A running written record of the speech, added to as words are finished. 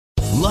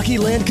Lucky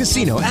Land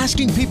Casino,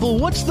 asking people,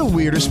 what's the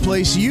weirdest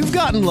place you've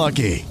gotten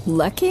lucky?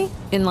 Lucky?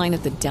 In line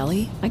at the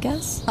deli, I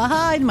guess?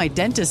 Aha, in my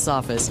dentist's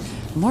office.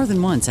 More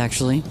than once,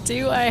 actually.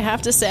 Do I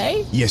have to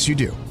say? Yes, you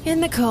do. In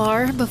the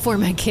car before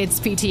my kids'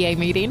 PTA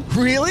meeting.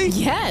 Really?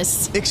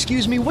 Yes.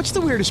 Excuse me, what's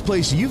the weirdest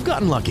place you've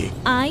gotten lucky?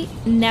 I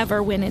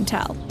never win and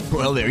tell.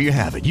 Well, there you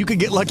have it. You can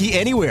get lucky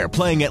anywhere,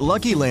 playing at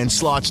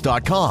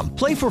LuckyLandSlots.com.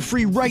 Play for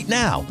free right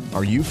now.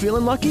 Are you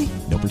feeling lucky?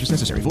 No purchase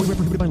necessary. Void where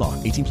prohibited by law.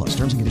 18 plus.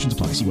 Terms and conditions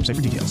apply. See website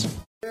for details.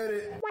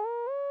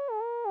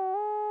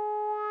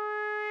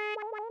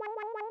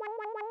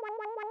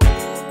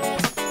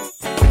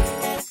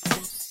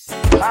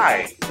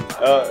 Hi,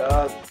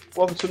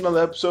 welcome to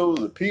another episode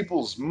of the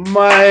People's Mic.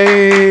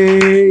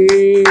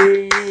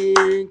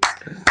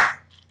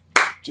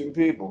 Jim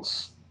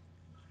Peoples,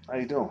 how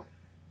you doing?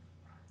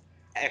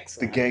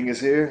 Excellent. The gang is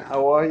here.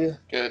 How are you?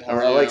 Good. How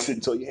are I you? like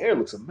sitting tall. Your hair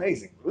looks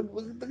amazing. Look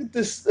at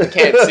this. I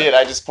can't see it.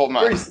 I just pulled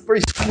my.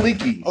 Very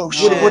sleeky. Oh, What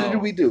shit.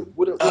 did we do?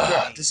 What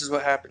This is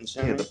what happens.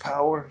 yeah, the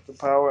power.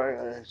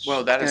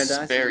 Well, that is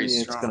Gonna die? very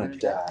yeah, strong. It's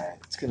gonna die.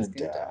 It's gonna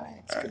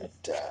die. It's All gonna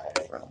die.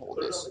 We're gonna hold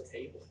this.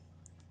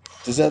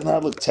 Does that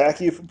not look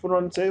tacky if we put it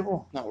on the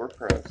table? No, we're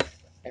pros.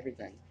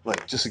 Everything.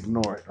 Like, just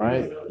ignore it,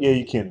 right? Yeah,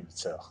 you can't even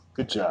tell.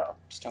 Good job.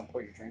 Just don't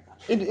pour your drink on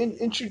it.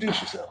 Introduce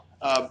yourself.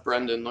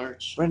 Brendan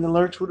Loerch. Brendan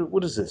Loerch,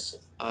 what is this?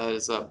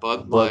 Is Bud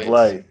Bud Light.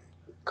 Light.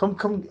 Come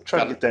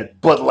try to get that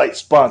Bud Light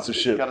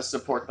sponsorship. Got to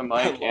support the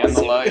mic and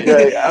the light.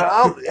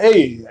 Yeah,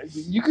 hey,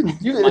 you can.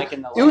 Mic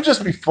and the It would light.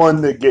 just be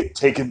fun to get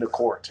taken to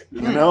court.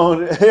 You know,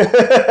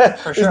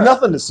 there's sure.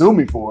 nothing to sue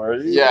me for.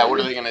 Yeah, what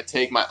are they gonna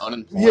take my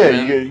unemployment? Yeah,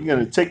 you're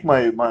gonna take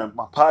my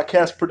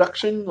podcast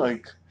production,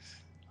 like.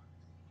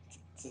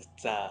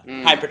 It's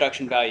high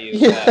production value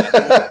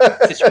Yeah.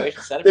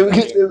 situation. Set They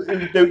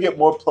would get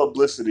more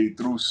publicity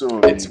through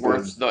suing. It's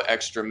worth the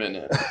extra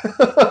minute.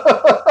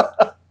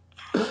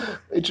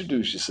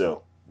 Introduce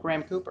yourself.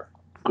 Graham Cooper.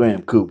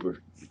 Graham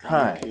Cooper.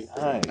 Hi.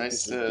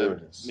 Nice There to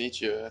it is. meet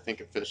you. I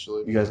think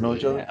officially. You guys know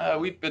each other?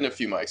 We've been a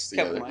few mics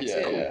together. Couple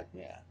mics,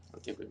 Yeah. I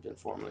think we've been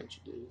formally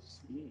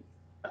introduced.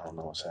 I don't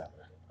know what's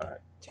happening. All right.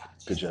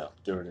 Good job.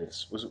 There it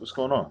is. What's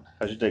going on?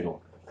 How's your day going?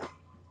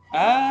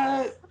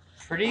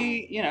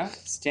 Pretty,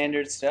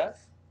 standard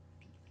stuff.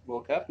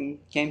 Woke up and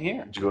came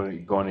here. Did you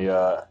go on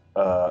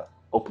the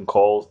open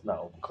calls? Not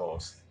open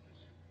calls.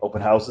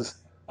 Open houses?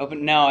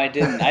 No, I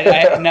didn't.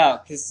 No,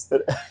 because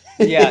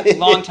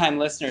longtime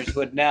listeners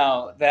would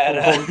know that.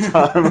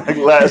 Time, like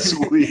last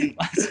week.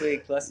 Last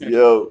week, listeners.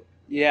 Yo.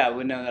 Yeah,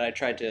 would know that I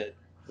tried to.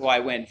 Well, I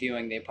went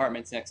viewing the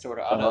apartments next door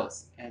to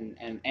Otto's and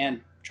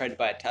tried to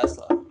buy a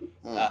Tesla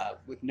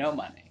with no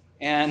money.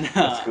 And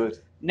That's good.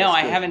 no, That's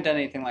I good. haven't done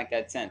anything like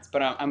that since.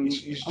 But I'm You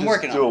should I'm just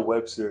working do a on it.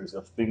 web series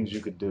of things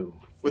you could do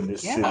in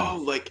this city.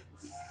 Oh,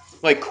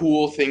 like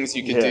cool things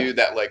you could Yeah. do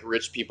that like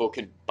rich people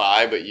could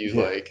buy, but you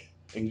Yeah. like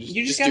And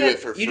you You just do gotta it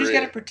for you just free.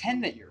 gotta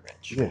pretend that you're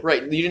rich. Yeah.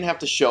 right. You didn't have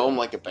to show them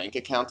like a bank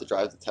account to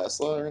drive the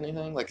Tesla or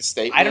anything, like a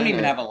statement. I don't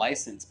even or- have a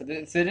license, but they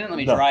didn't let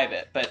me No. drive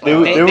it. But They they,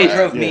 were- they, they were-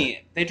 drove yeah.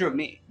 me. They drove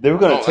me. They were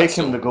going Oh, to take that's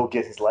him so- to go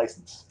get his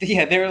license.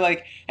 Yeah, they were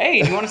like,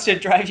 "Hey, do you want us to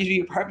drive you to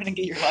your apartment and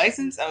get your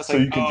license?" I was So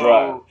like, you can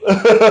 "Oh,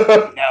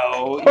 drive.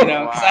 no, because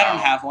I don't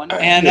Wow. have one."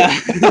 And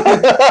Like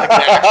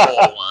an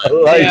actual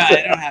one. Like- yeah,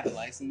 I don't have a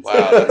license.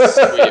 Wow, that's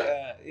sweet.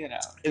 You know,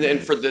 And then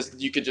for this,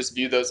 you could just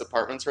view those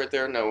apartments right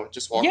there. No,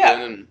 just walk Yeah.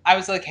 in and I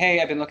was like,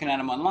 "Hey, I've been looking at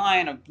them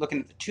online. I'm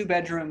looking at the 2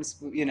 bedrooms.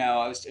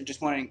 I was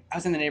just wondering. I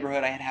was in the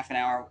neighborhood. I had half an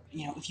hour.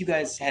 If you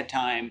guys had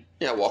time,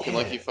 walk in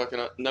like Yeah. you fucking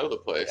know the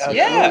place.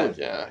 Yeah.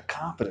 yeah.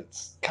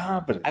 Competence.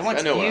 I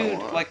once I know what I viewed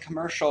want. like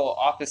commercial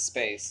office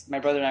space. My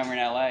brother and I were in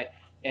LA,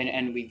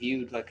 and we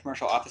viewed like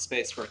commercial office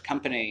space for a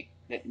company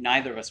that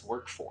neither of us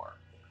work for.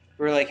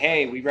 We were like,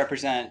 "Hey,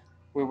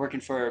 we're working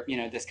for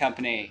this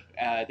company.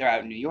 They're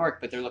out in New York,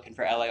 but they're looking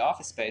for LA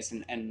office space,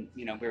 and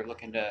we were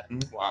looking to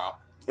Wow.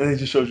 And they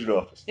just showed you the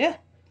office. yeah,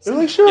 They're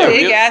like, sure. Yeah,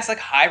 big real- ass like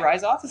high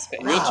rise office space.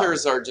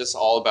 Realtors are just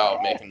all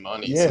about making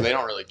money, Yeah. so they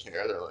don't really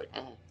care. They're like,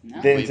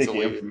 No. They didn't leads take the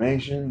your lead.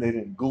 information. They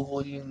didn't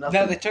Google you. Nothing.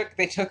 No,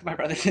 they took my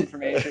brother's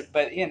information,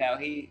 but he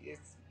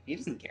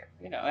doesn't care,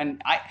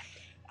 And I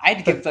had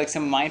to give like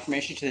some of my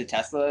information to the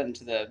Tesla and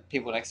to the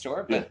people next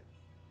door, but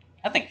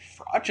nothing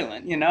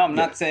fraudulent, I'm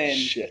not saying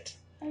Shit.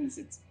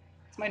 it's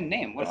my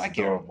name. What That's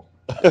do I care? adorable.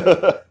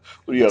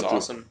 What are you that's up to?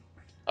 awesome.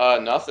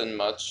 Nothing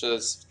much.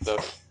 It's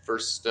the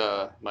first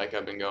mic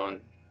I've been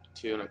going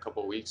to in a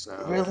couple weeks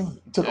now. Really?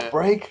 You took Yeah. a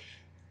break?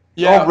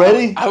 Yeah,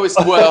 Already? I was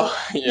well.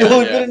 Yeah, you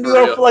only been in for New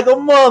York real. for like a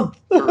month.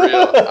 For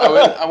real.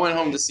 I went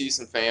home to see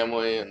some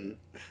family, and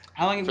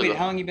How long For the-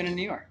 how long you been in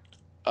New York?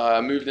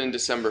 I moved in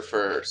December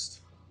 1st.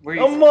 Where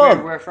A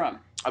month. Where from?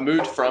 I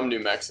moved from New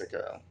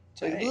Mexico.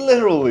 Like,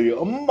 literally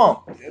a month.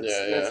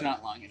 That's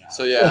not long enough.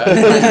 So yeah,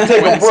 Take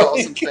a went and saw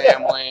break. some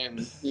family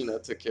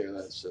and took care of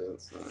that shit.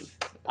 So,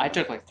 I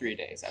took like 3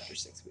 days after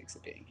 6 weeks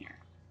of being here.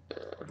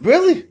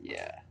 Really?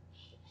 Yeah.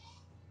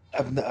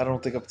 I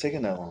don't think I've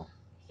taken that long.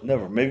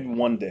 Never. Maybe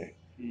one day.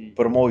 Mm.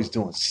 But I'm always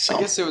doing I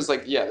something. guess it was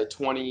like the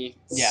 20.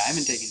 Yeah, I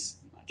haven't taken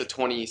much. The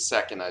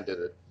 22nd. I did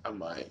a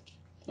mic.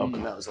 Okay.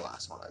 And that was the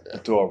last one I did.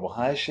 Adorable.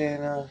 Hi,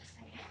 Shayna.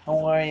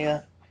 How are you?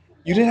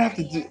 You didn't have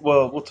to do.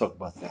 Well, we'll talk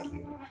about that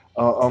later.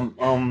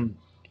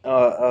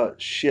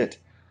 Shit.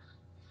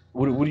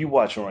 What are you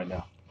watching right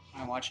now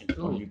I'm watching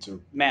on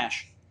YouTube?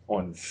 MASH.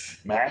 On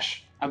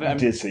MASH? You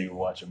did say you were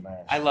watching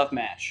MASH. I love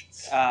MASH.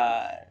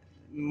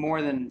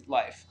 More than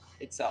life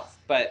itself.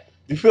 But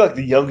do you feel like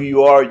the younger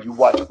you are, you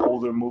watch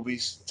older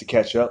movies to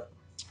catch up?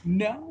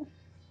 no.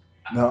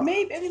 No.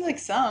 Maybe like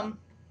some.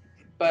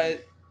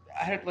 But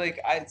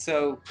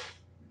so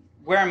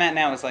where I'm at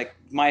now is like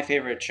my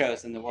favorite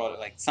shows in the world are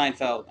like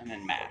Seinfeld and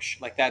then MASH.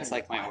 Like that's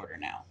like my order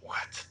now.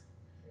 What?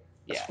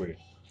 That's weird.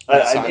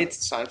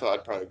 Seinfeld,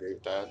 I'd probably agree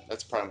with that.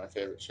 That's probably my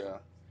favorite show.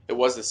 It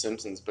was The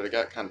Simpsons, but it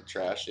got kind of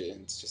trashy,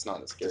 and it's just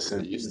not as good as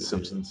it used to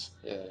be. The Simpsons.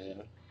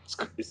 Yeah.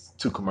 It's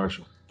too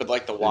commercial. But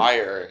like The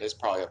Wire is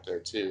probably up there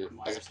too,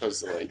 as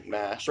opposed to like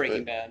MASH.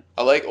 Breaking Bad.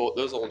 I like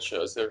those old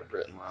shows. They're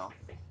written well.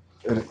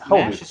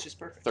 MASH is just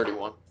perfect.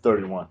 31.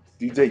 31.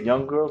 Do you date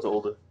young girls or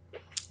older?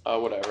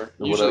 Whatever.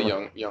 Usually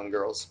young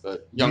girls,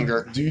 but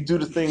younger. Do you do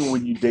the thing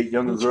when you date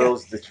younger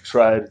girls that you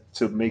try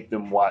to make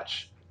them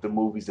watch the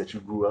movies that you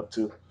grew up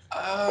to?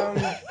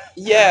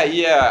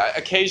 Yeah,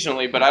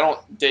 occasionally, but I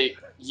don't date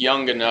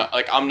young enough.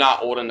 Like, I'm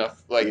not old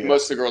enough. Like,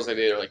 most of the girls I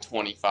date are like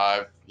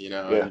 25,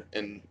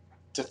 and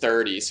to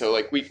 30. So,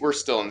 like, we're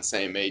still in the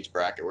same age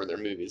bracket where their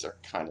movies are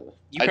kind of.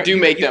 I do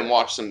make them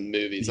watch some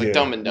movies, like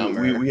Dumb and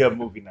Dumber. We have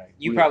movie night.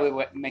 You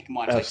probably make them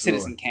watch like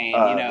Citizen Kane,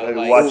 like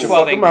watch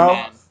 12 Angry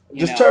Men.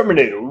 Just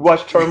Terminator. We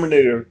watched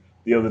Terminator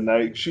the other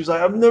night. She was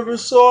like, I've never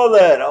saw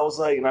that. I was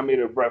like, and I made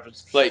her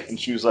breakfast. And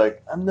she was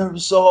like, I never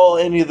saw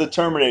any of the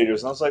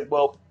Terminators. And I was like,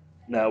 well,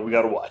 now we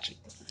got to watch it.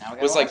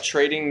 Was like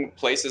Trading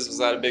Places, was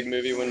that a big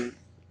movie when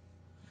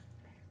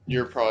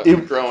you're probably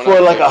growing up?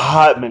 For like a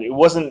hot minute. It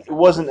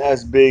wasn't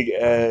as big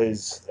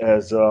as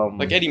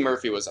like Eddie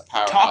Murphy was a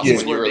powerhouse.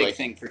 Talkies were a big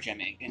thing for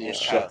Jimmy in his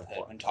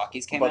childhood when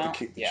Talkies came out. To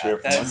kick the chair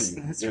from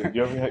under you.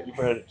 You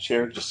ever had a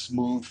chair just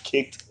smooth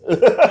kicked?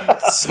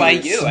 By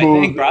you, I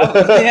think,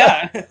 probably.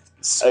 Yeah.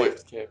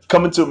 Swift kick.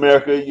 Coming to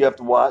America, you have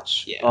to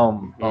watch. Yeah.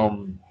 I'm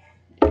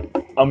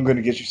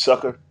Gonna Get You,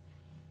 Sucker.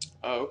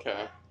 Oh,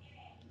 okay.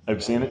 Have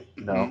you seen it?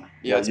 No.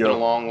 Yeah, it's been a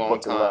long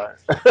time.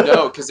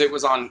 No, because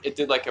it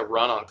did like a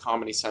run on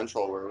Comedy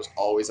Central where it was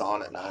always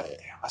on at night.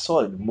 I saw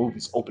it in the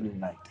movies opening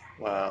night.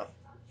 Wow.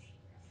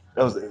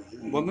 That was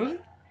what movie?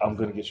 I'm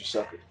Gonna Get You,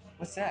 Sucker.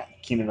 What's that?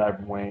 Keenan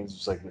Ivory Wayans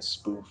was like this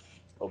spoof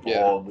of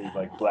all the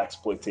like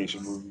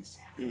blaxploitation movies.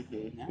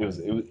 Mm-hmm. It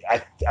was.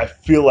 I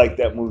feel like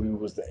that movie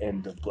was the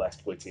end of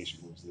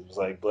blaxploitation movies. It was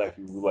like black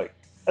people were like,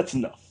 that's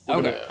enough.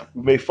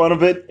 We made fun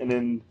of it, and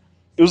then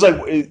it was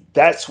like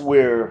that's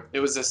where it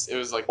was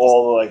like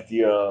all like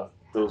the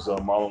those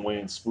Marlon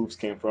Wayans spoofs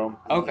came from.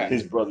 Okay.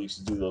 His brother used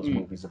to do those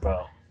movies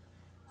about.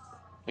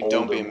 Like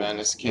Don't Be a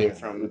Menace came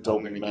from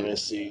Don't Be a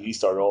Menace. He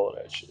started all of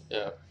that shit.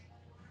 Yeah.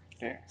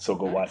 Fair. So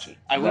go watch it.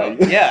 I will.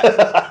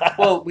 Yeah.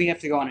 Well, we have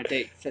to go on a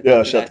date.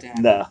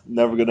 Nah,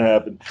 never gonna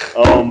happen.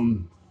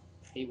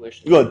 He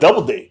wished. You go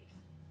double date.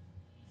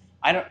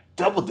 I don't.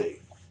 Double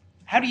date.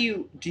 How do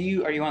you?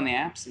 Are you on the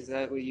apps? Is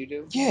that what you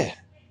do? Yeah.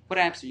 What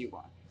apps are you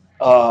on?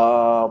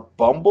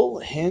 Bumble,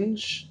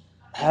 Hinge,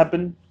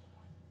 Happen.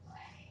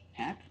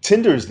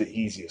 Tinder is the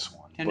easiest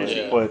one.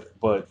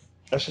 But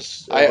that's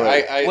just. What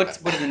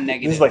are the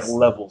negatives? There's like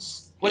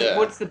levels.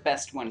 What's the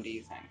best one? Do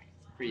you think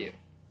for you?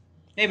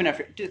 Maybe not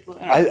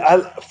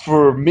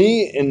for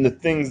me and the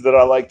things that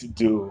I like to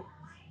do,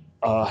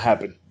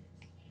 Happen.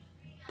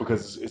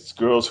 Because it's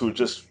girls who are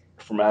just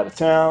from out of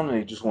town and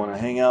they just want to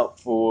hang out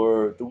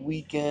for the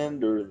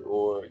weekend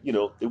or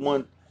they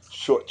want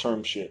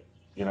short-term shit,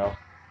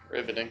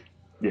 Riveting.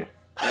 Yeah.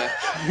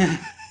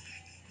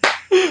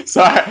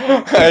 Sorry.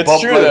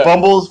 It's true though.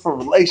 Bumbles for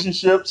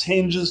relationships,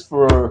 Hinges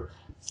for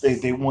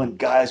they want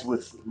guys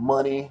with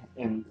money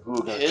and who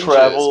are going to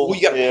travel. Well,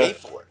 you got to pay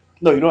for it.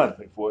 No, you don't have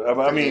to pay for it.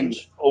 I mean,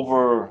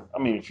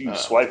 if you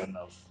swipe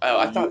enough. Oh,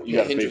 I thought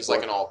Hinge was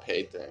like an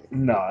all-paid thing.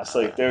 No, it's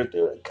like they're.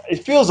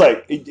 It feels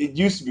like it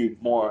used to be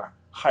more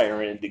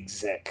higher-end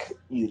exec,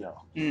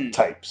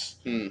 types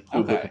who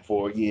are looking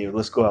for. Yeah,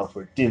 let's go out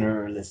for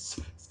dinner. Let's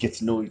get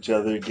to know each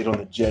other. Get on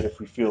the jet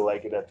if we feel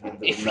like it at the end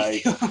of the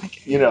night.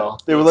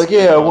 They were like,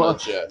 yeah, well,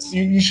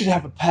 you should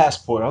have a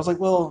passport. I was like,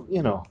 well,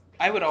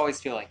 I would always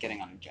feel like getting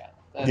on a jet.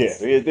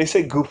 They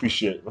say goofy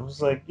shit. I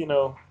was like,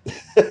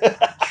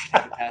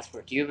 have a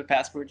passport. Do you have a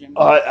passport, Jim?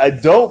 I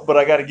don't, but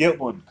I got to get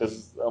one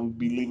because I'm gonna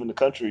be leaving the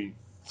country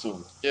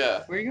soon.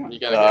 Yeah. Where are you going? You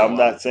gotta get I'm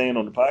not saying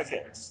on the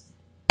podcast.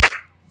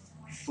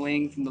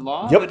 Fleeing from the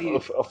law? Yep,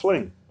 a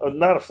fling.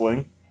 Not a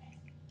fling.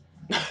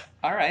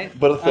 All right.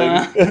 But a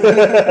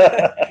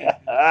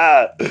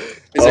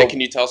thing.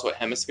 Can you tell us what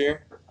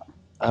hemisphere?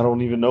 I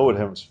don't even know what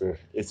hemisphere.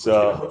 It's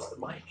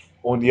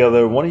on the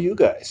other one of you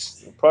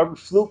guys. Probably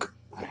Fluke.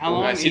 How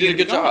long? Nice. You did a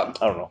good job.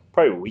 I don't know.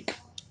 Probably a week.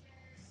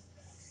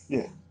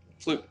 Yeah.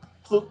 Fluke,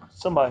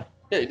 somebody.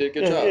 Yeah, you did a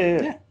good job.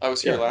 Yeah. I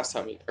was here last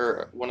time,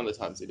 or one of the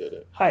times he did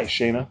it. Hi,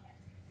 Shayna.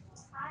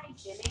 Hi,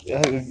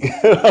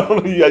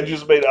 Jimmy. I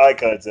just made eye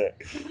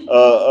contact. Hey,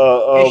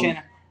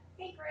 Shayna.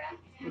 Hey, Graham.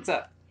 What's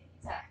up?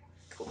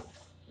 Cool.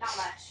 Not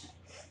much.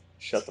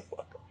 Shut the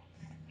fuck up.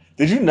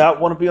 Did you not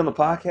want to be on the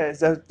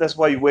podcast? That's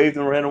why you waved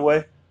and ran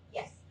away?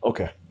 Yes.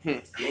 Okay.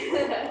 And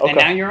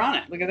now you're on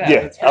it. Look at that.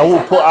 Yeah,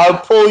 I'll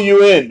pull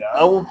you in.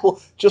 I will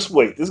pull. Just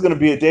wait. There's gonna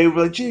be a day where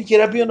we're like, gee,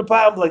 can I be on the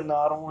pod? I'm like, no,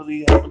 I don't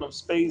really have enough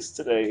space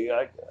today.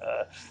 I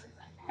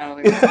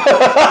don't think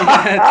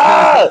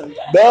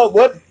No,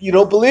 what? You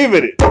don't believe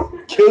in it?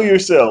 Kill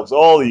yourselves,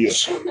 all of you.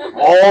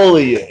 All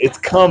of you. It's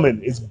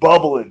coming. It's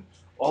bubbling.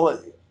 All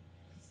of you.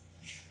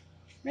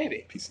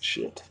 Maybe. Piece of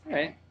shit. All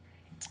right.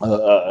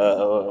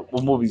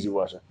 What movies you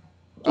watching?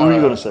 What were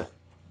you gonna say?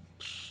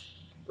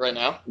 Right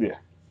now? Yeah.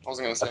 I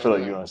wasn't gonna say. I feel like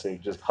anything. you're gonna say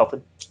just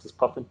puffing. Just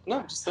puffing.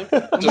 No, just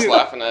thinking. Just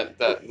laughing at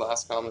that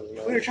last comment you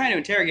made. We were trying to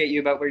interrogate you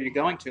about where you're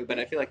going to, but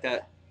I feel like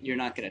that you're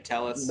not going to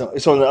tell us. No,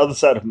 it's on the other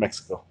side of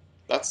Mexico.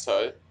 That's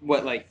tight.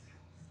 What, like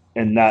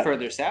and not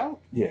further south?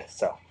 Yeah,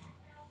 south.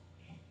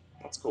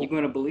 That's cool. You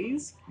going to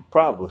Belize?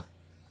 Probably.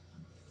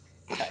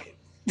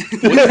 What's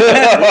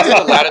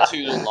the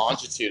latitude and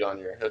longitude on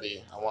your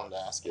hoodie? I wanted to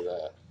ask you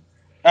that.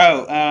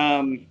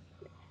 Oh,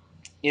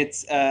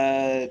 it's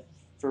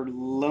for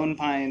Lone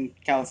Pine,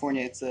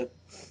 California. It's a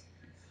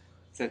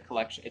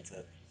collection. It's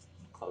a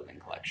clothing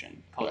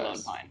collection called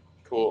Lone Pine.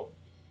 Cool.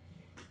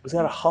 Was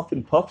that a Huff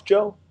and Puff,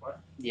 Joe? What?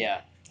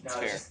 Yeah, that's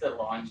no, fair. It's just the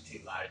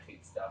longitude,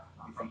 latitude stuff.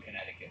 I'm from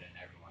Connecticut, and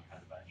everyone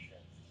has that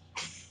shit.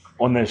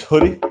 On this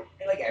hoodie?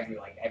 Like every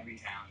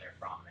town they're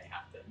from, they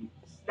have to.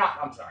 Not.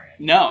 I'm sorry.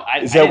 No,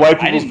 is that white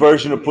people's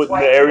version of putting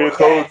the area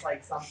code? Yeah, it's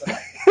like something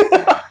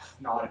like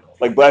nautical.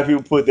 Like black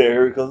people put their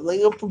area code.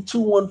 Like I'm from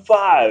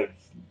 215.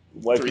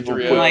 White people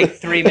put like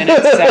 3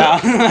 minutes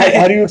south.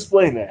 How do you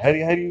explain that? How do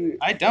you?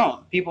 I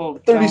don't. People.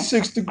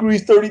 36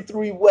 degrees,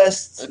 33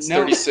 west. That's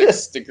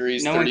 36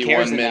 degrees, no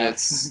 31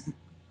 minutes,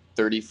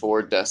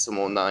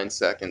 34.9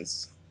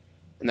 seconds,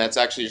 and that's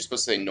actually you're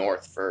supposed to say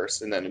north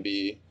first, and then it'd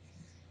be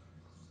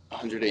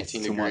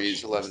 118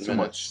 degrees, 11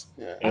 minutes.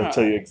 Yeah. It'll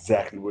tell you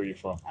exactly where you're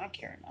from. I don't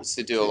care enough. It's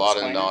to do a lot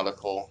of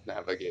nautical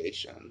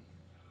navigation.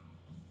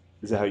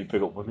 Is that how you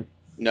pick up women?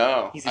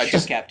 No, He's a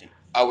ship captain.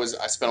 I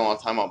spent a lot lot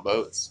of time on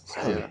boats.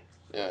 So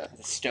yeah. As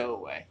a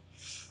stowaway.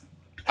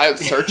 I was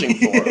searching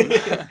for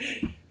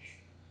him.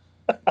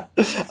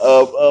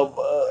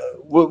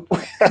 What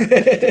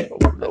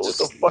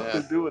the fuck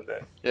to do with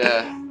that?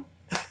 Yeah.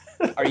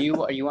 Are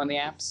you on the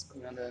apps?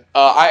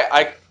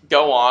 I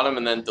go on them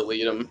and then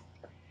delete them.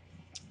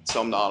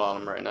 So I'm not on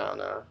them right now.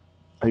 No.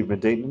 Have you been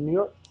dating in New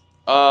York?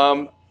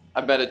 I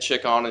met a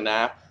chick on an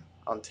app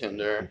on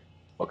Tinder.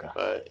 Okay.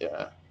 But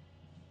yeah.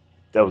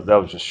 That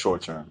was just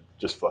short term,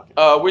 just fucking.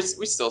 We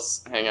still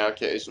hang out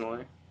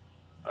occasionally.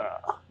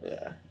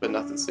 Yeah, but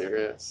nothing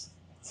serious.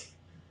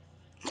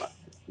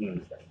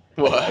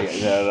 What?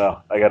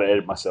 I gotta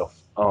edit myself.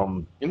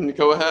 Go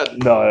ahead.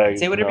 No,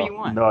 say whatever you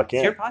want. No, I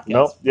can't. It's your podcast.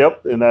 Nope.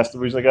 Yep, and that's the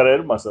reason I gotta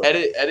edit myself.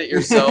 Edit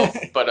yourself,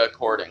 but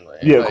accordingly.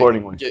 Yeah, like,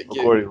 accordingly.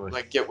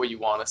 Get what you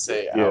want to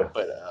say yeah. out,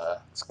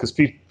 but because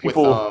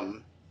people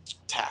with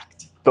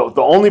tact. The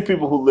only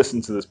people who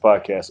listen to this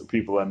podcast are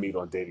people I meet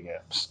on dating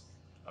apps.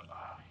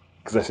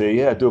 Because I say,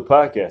 yeah, I do a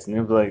podcast, and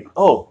they'll be like,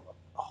 oh,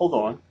 hold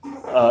on,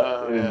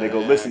 and then they go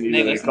listen, and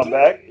then they come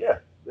back, yeah.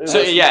 So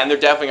yeah, and they're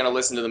definitely gonna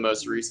listen to the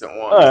most recent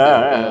one.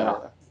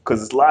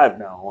 Because it's live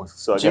now.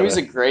 So Jimmy's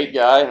a great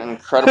guy, an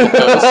incredible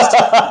host.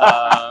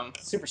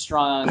 Super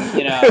strong,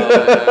 yeah,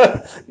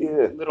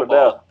 little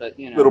bald, but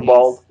little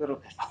bald.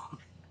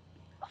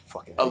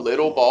 A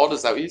little bald?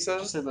 Is that what you said?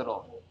 Just a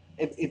little.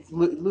 It's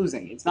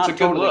losing. It's not It's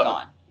a good totally look.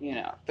 gone,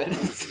 but.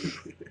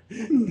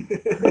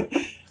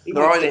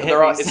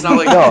 It's not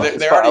like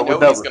they already know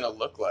what he's gonna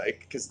look like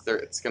because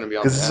it's gonna be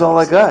on. Because it's all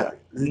I got.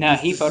 No,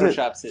 he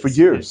photoshops it for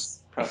years.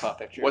 Profile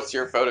picture. What's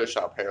your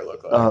Photoshop hair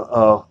look like?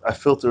 I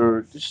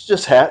filter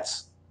just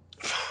hats.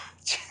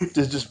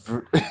 just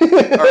Are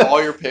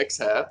all your pics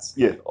hats?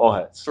 Yeah, all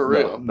hats. For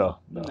real? No.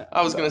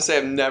 I was gonna say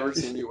I've never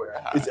seen you wear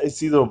a hat.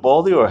 It's either a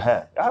baldy or a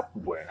hat. I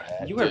wear a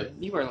hat. You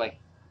wear like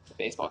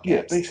baseball caps.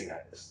 Yeah, basic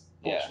hats.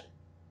 Yeah.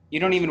 You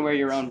don't even wear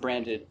your own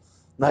branded.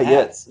 Not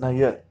hats.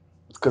 yet.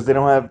 Because they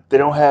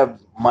don't have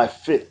my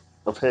fit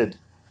of head.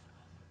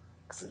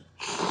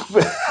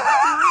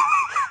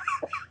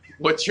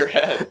 What's your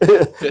head?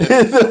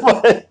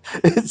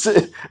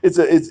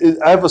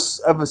 I have a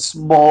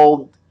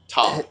small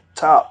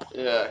top.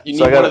 Yeah, you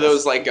need one of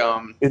those like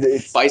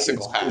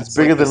bicycle hats. It's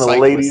bigger like than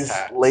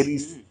a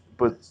ladies,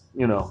 but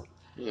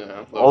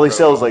all they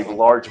sell is like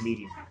large,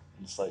 medium.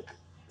 It's like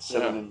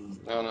 7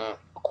 and a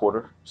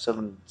quarter,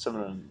 7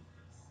 and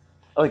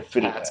I like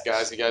fitted hats.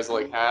 Guys. You guys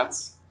like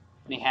hats?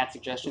 Any hat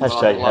suggestions?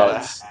 Hashtag a lot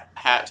hats. Of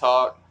hat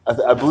talk.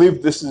 I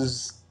believe this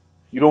is.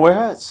 You don't wear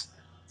hats.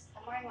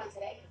 I'm wearing one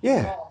today.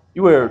 Yeah.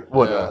 You wear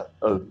what?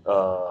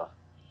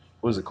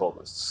 What is it called?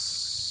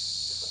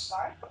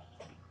 Scarf?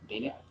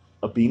 Beanie?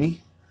 A beanie?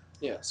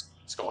 Yeah,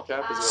 skull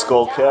cap.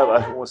 Skull cap.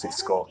 I don't want to say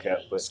skull cap,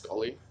 but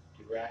Scully.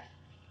 I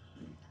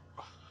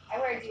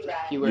wear a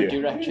do-rag. You wear a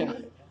do-rag, Joe?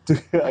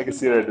 I can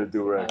see that in the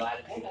do-rag.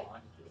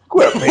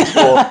 Wear a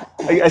baseball.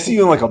 I see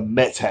you in like a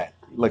Mets hat.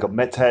 Like a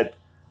Mets hat.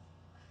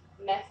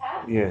 Mets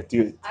hat? Yeah,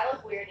 dude. I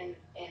look weird in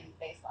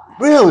baseball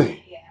hats.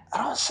 Really? Yeah.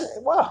 I don't say.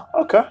 Wow.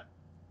 Okay.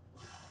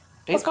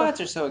 Baseball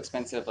hats are so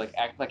expensive. Like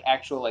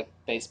actual like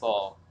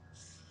baseball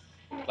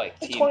like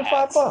team 25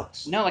 hats.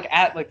 bucks. No, like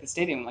at like the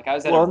stadium. Like I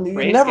was at Well, a you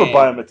Braves never game.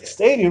 buy them at the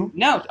stadium.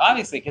 No,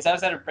 obviously, because I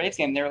was at a Braves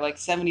game. They were like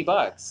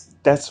 $70.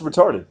 That's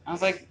retarded. I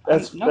was like,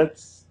 That's no.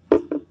 that's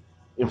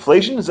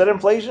inflation. Is that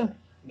inflation?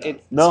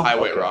 It's No.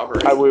 highway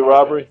robbery. Highway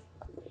robbery.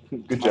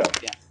 Good job.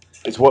 Yeah.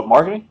 It's what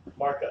marketing?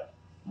 Markup.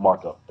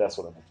 Markup. That's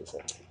what I meant to say.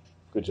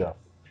 Good job.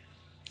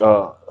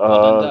 Well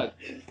done,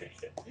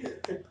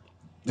 Doug.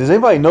 Does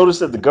anybody notice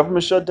that the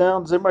government shut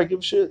down? Does anybody give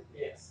a shit?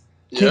 Yes.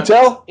 Can you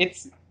tell?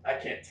 I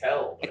can't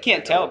tell. I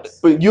can't tell,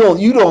 But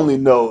you'd only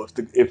know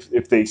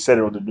if they said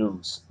it on the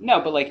news. no,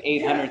 but like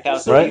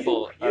 800,000 Right?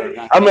 people are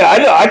not. I mean,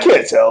 I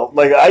can't tell.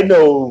 Like I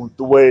know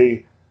the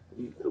way.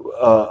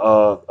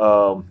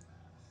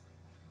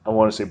 I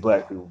want to say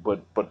black people,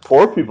 but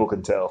poor people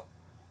can tell.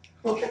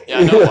 Yeah,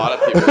 I know a lot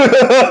of people.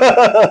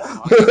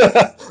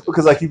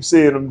 Because I keep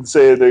seeing them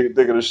saying they're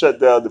going to shut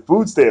down the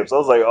food stamps. I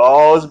was like,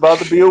 oh, it's about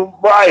to be a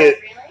riot.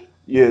 Really?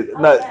 Yeah,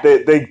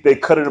 they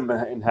cut it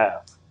in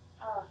half.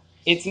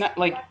 It's not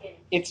like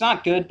it's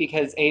not good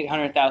because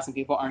 800,000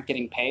 people aren't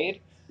getting paid.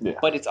 Yeah.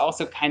 But it's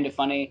also kind of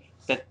funny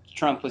that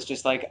Trump was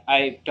just like,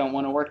 I don't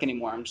want to work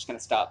anymore. I'm just going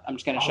to stop. I'm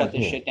just going to shut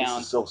this shit down.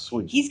 This is so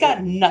sweet. He's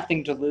got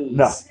nothing to lose.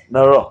 No,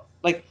 not at all.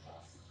 Like,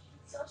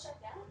 Still shut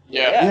down?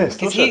 Yeah.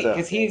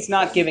 because he's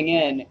not giving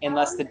in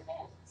unless the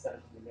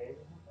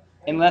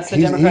He's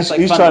Democrats like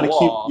fund trying the to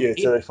wall. keep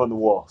until they fund the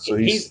wall. So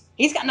he's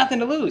got nothing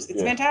to lose.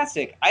 It's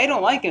fantastic. I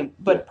don't like him,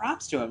 but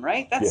props to him,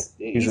 right?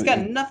 He's got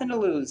nothing to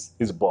lose.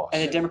 He's a boss.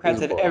 And the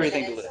Democrats have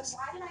everything to lose. So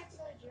why did I have to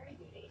go to jury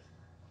duty?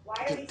 Why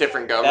are we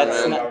Different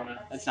still- government.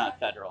 That's not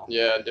federal.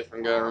 Yeah,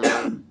 different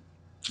government.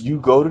 You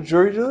go to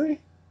jury duty?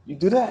 You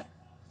do that?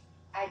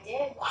 I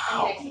did.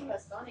 I mean, I keep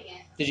postponing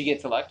it. Did you get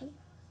selected?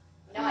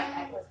 No,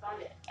 I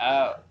postponed it.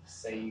 Oh.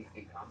 Say you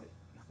can comment.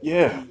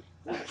 Yeah.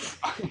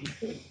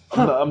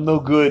 I'm no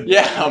good.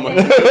 Yeah, I'm I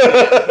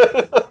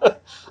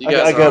You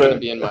guys are gotta- going to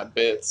be in my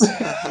bits.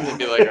 I'm going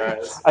to be like, all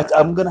right.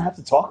 I'm gonna have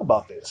to talk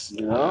about this.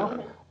 You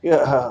know?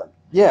 Yeah.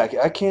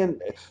 I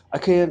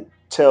can't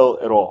tell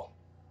at all,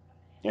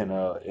 and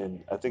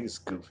I think it's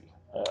goofy.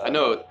 I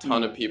know a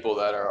ton of people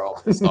that are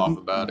all pissed off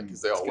about it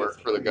because they all work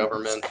for the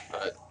government.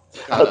 But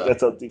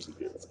That's how deep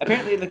it is.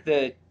 Apparently, like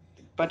the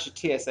bunch of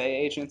TSA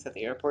agents at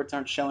the airports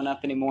aren't showing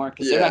up anymore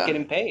because they're not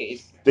getting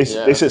paid. They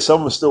said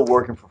some are still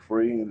working for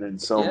free, and then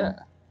some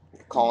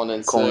calling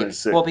in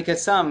sick. Well,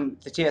 because the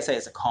TSA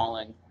is a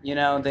calling. You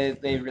know,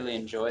 they really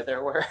enjoy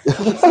their work.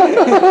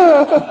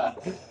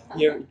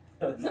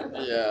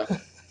 Yeah.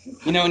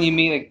 You know, when you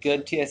meet a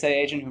good TSA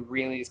agent who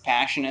really is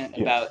passionate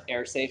about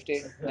air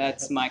safety,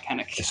 that's my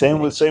kind of. Same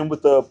with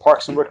the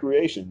Parks and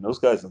Recreation. Those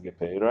guys don't get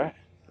paid, right?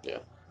 Yeah.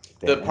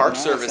 The Park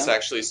Service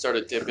actually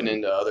started dipping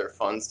into other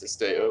funds to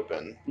stay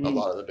open. A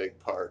lot of the big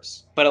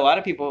parks. But a lot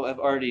of people have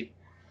already,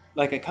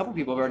 like a couple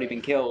people have already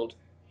been killed,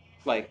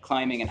 like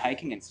climbing and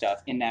hiking and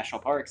stuff in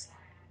national parks,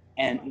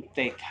 and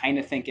they kind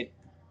of think it.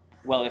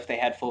 Well, if they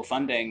had full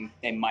funding,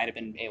 they might have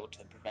been able to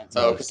prevent.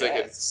 Oh, because they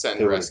could send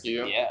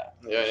rescue.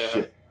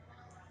 Yeah.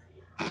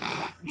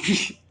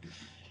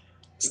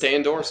 Stay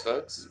indoors,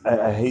 folks.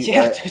 I hate.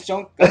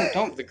 Don't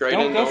the great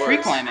don't indoors. go free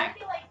climbing. I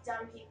feel like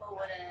dumb people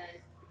would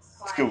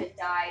have climbed and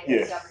died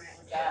if the government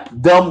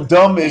was up.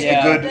 Dumb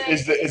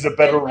is is a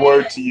better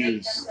word to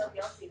use.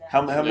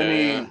 How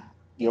many?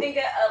 You think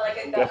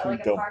a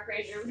park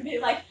ranger would be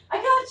like, I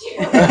got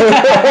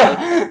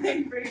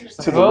you.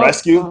 To the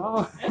rescue.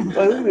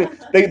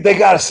 They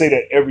gotta say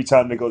that every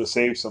time they go to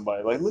save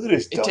somebody. Like, look at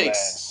this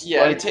dumbass.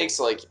 It takes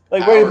like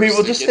regular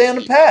people just stay on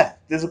the path.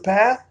 There's a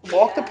path.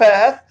 Walk the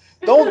path.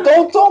 Don't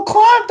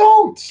climb.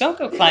 Don't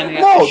go climbing.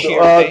 No,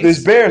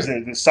 there's bears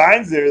there. There's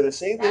signs there that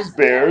say there's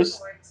bears.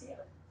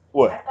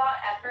 What? At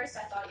first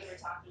I thought you were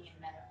talking in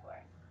metaphor.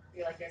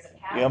 You're like, there's a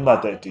path. Yeah, I'm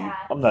not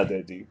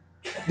that deep.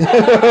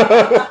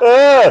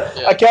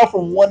 I count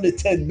from 1 to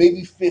 10,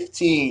 maybe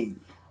 15,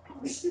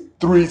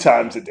 3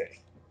 times a day.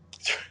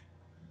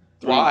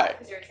 Why?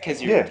 Because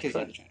you're.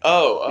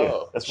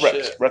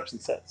 That's reps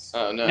and sets.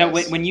 Oh no. No,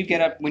 when you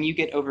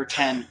get over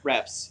 10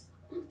 reps,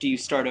 do you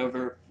start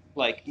over?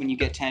 Like when you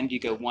get 10, do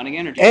you go 1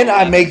 again, or do you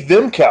I make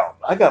them count.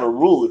 I got a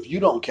rule: if you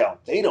don't count,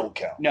 they don't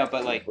count. No,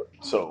 but like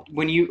so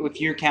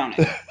if you're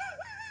counting.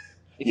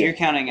 If you're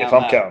counting out if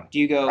I'm loud, counting, do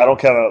you go? I don't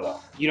count out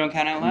loud. You don't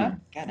count out loud?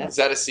 God, Is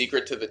that a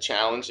secret to the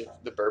challenge?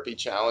 The burpee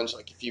challenge?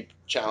 Like if you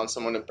challenge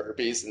someone to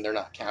burpees and they're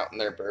not counting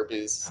their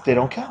burpees, they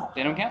don't count.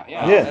 They don't count.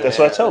 Yeah. Yeah, that's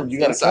what I tell them. You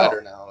got to count.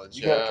 Insider knowledge.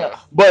 You got to count.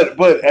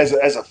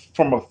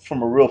 But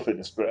from a real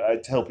fitness, I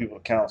tell people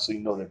to count so you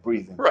know they're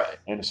breathing. Right.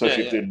 And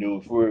especially if they're new.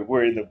 If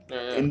we're in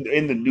the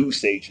in the new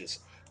stages,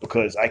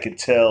 because I can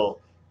tell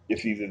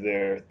if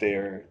either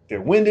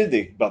they're winded,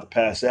 they're about to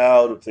pass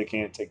out, if they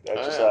can't take the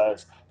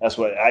exercise. That's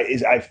why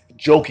I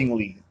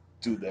jokingly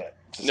do that.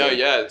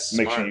 It's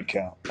make smart. sure you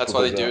count. That's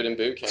why they do it in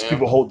boot camp.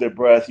 People hold their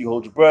breath. You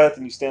hold your breath,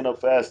 and you stand up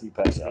fast, and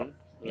you pass out.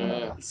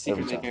 Yeah. He's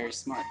secretly very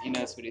smart. He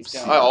knows what he's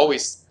doing. I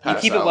always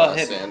pass you keep out it well when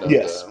I hidden. stand up,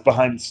 Yes, though.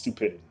 behind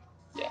stupidity.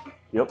 Yeah.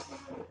 Yep.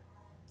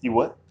 You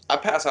what? I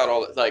pass out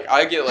all the like.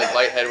 I get like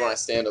lightheaded when I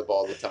stand up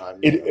all the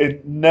time.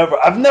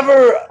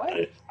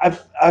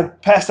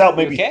 I've passed out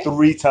maybe okay?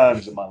 3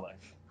 times in my life.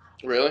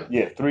 Really?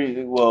 Yeah,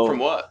 3. Well, from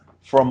what?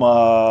 From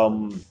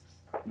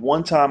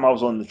one time I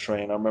was on the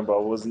train. I remember I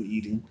wasn't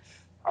eating.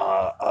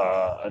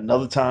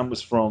 Another time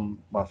was from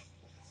my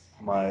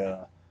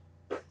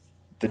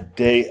the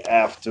day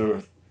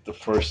after the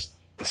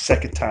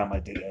second time I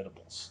did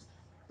edibles.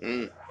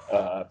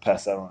 I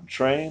passed out on a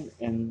train,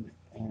 and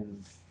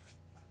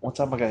one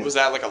time Was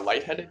that like a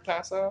lightheaded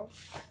pass out?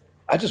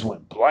 I just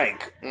went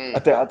blank. I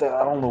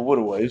don't know what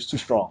it was. It was too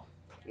strong.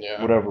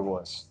 Yeah. Whatever it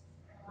was.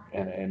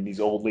 And these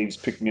old ladies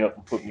picked me up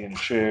and put me in a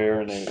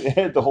chair, and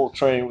then the whole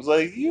train was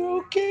like, "You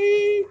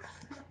okay?"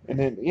 And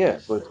then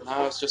but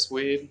no, it's just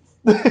weed.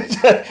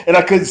 And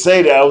I couldn't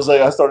say that.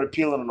 I started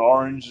peeling an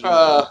orange, and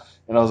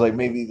I was like,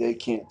 maybe they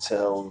can't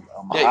tell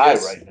I'm high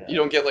right now. You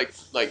don't get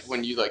like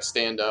when you like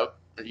stand up,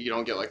 or you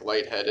don't get like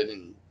lightheaded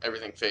and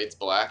everything fades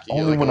black. You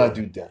Only get, like, when I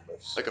do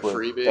deadlifts. Like a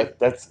freebie.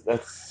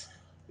 That's.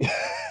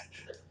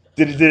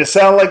 Did it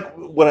sound like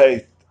what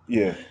I?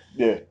 Yeah.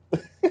 Yeah.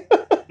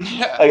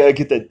 I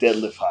get that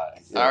deadlift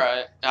high. Yeah. All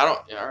right. I don't.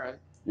 Yeah. All right.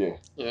 Yeah.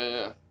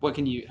 Yeah.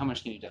 How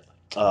much can you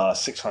deadlift?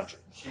 600.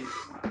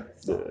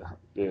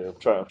 Yeah.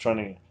 I'm trying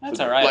to. That's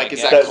all right. Like,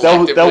 is that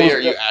collectively? Are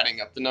you adding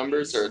up the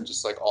numbers, or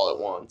just like all at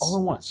once? All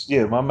at once.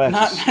 Yeah, my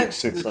max is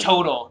 600. The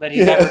total that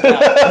he's ever done.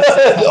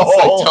 It's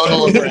like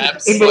total of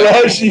reps in the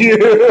last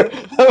year.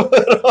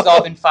 It's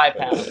all been 5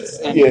 pounds,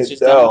 and it's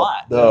just done a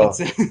lot.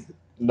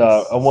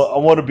 No, I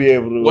want to be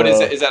able to. What is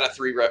it? Is that a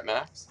 3 rep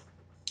max?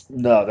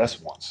 No, that's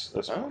once.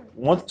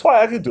 Once,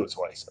 twice. I could do it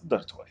twice. I've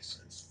done it twice.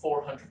 It's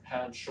 400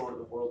 pounds short of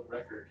the world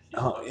record.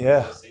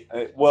 Yeah.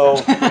 Well,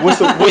 what's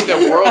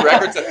the world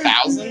record's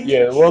 1,000?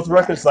 Yeah, the world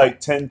record's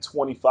like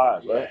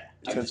 10:25, right?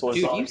 10:25.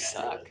 Dude, you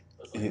suck.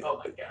 Like, oh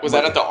my God. Was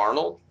that at the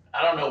Arnold?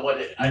 I don't know what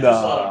it. I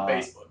just saw it on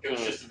Facebook. It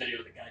was just a video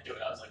of the guy doing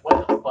it. I was like,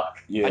 what the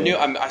fuck? Yeah.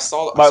 I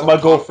saw.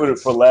 My goal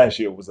for last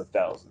year was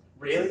 1,000.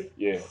 Really?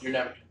 Yeah. You're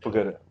never. You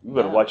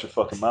better watch your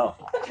fucking mouth.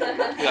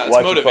 Yeah,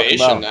 it's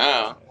motivation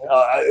now.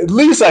 At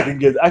least I can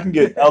get.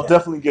 I'll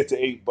definitely get to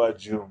 8 by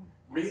June.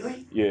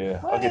 Really?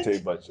 Yeah, I'll get to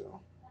 8 by June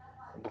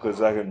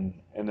because I can,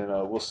 and then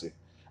we'll see.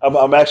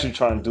 I'm actually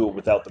trying to do it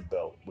without the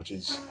belt, which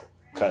is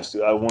kind of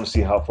stupid. I want to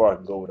see how far I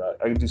can go without.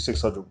 I can do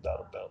 600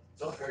 without a belt.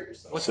 Don't hurt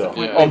yourself.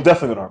 I'm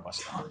definitely gonna hurt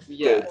myself.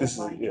 Yeah. This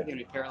is You're gonna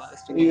be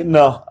paralyzed.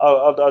 No,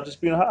 I'll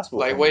just be in a hospital.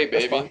 Lightweight,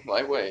 baby.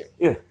 Lightweight.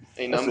 Yeah.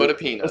 Ain't nothing but a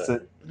peanut. That's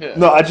it. Yeah.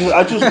 No, I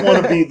just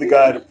want to be the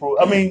guy to prove.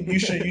 I mean, you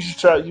should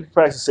try. You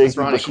practice safety,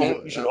 but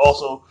you should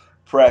also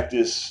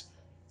practice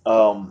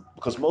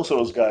because most of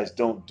those guys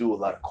don't do a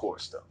lot of core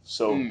stuff.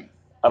 So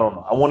I don't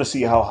know. I want to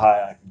see how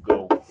high I can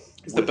go.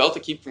 Is the belt to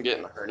keep from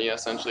getting a hernia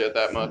essentially at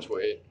that much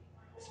weight?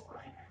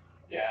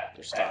 Yeah.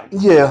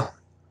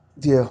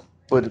 Yeah,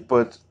 but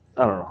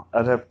I don't know.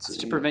 I'd have to. It's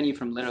to prevent you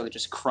from literally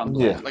just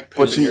crumbling. Yeah,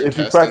 but if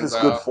you practice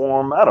good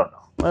form, I don't know.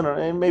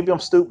 And maybe I'm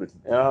stupid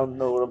and I don't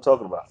know what I'm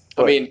talking about.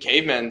 But, I mean,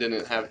 cavemen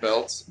didn't have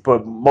belts.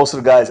 But most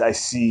of the guys I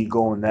see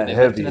going that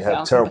heavy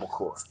have terrible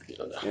core.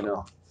 You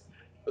know.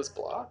 Those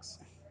blocks.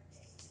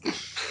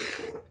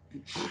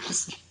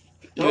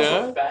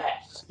 Yeah.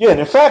 Yeah, and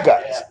they're fat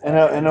guys, and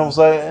I was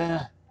like,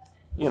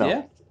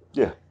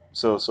 yeah.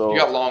 So you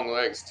got long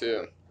legs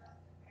too.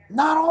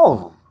 Not all of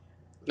them.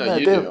 No,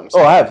 you do.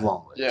 I have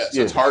long legs. Yeah,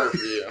 so it's harder for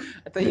you.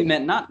 I thought you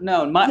meant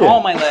all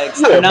my legs.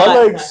 Yeah, not, my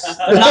legs.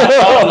 Not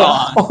all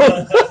long.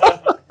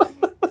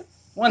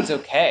 One's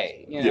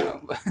okay, you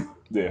know.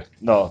 Yeah.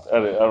 No, I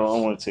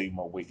don't want to tell you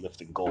my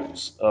weightlifting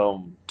goals.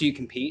 Do you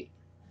compete?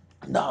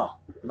 No.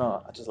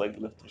 I just like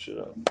lifting shit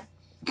up.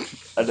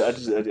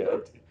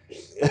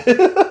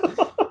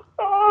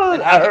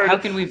 How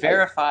can we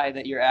verify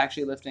that you're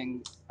actually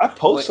lifting? I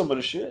post some of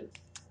the shit.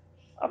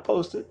 I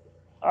post it.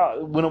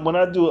 When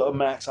I do a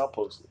max, I'll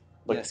post it.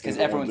 Yes, because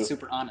everyone's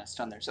super honest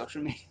on their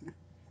social media.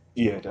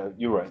 Yeah,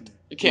 you're right.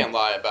 You can't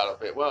lie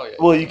about it. Well, yeah.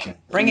 Well, you can.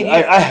 Bring it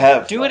here. I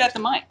have. Do it at the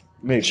mic.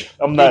 Maybe.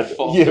 I'm not.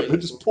 Yeah, but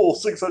just pull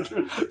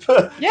 600.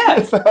 Yeah,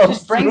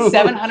 just bring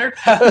 700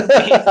 pounds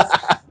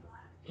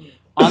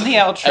on the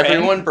L train.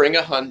 Everyone bring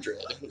 100.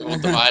 We'll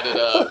divide it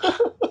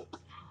up.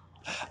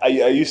 I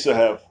used to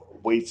have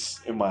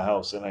weights in my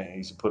house, and I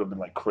used to put them in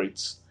like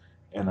crates.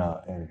 And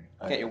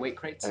get your weight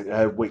crates. I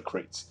had weight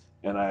crates,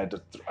 and I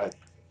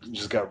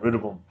just got rid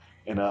of them,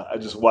 and I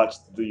just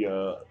watched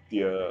the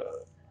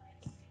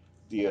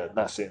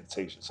not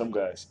sanitation. Some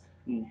guys,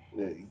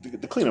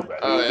 the cleanup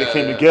guys, they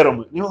came to get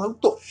them. You know, like,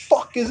 what the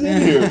fuck is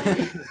in here?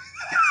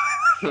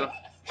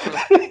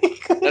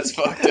 That's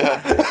fucked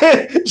up.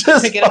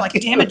 Just to get them like,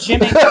 damn it,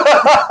 Jimmy.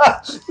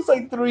 It's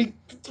like three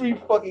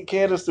fucking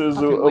canisters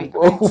of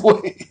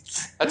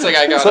weights. That's like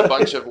I got a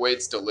bunch of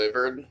weights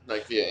delivered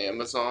like via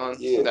Amazon.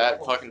 Yeah.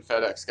 That fucking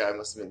FedEx guy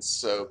must have been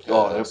so pissed.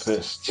 Oh, they're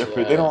pissed. They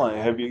don't want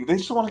to have you. They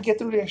just want to get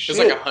through their shit.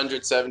 It's like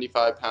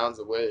 175 pounds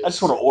of weight. I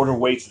just want to order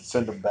weights and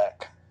send them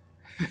back.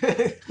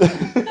 That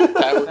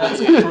would That's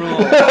be cruel.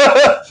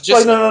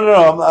 Like,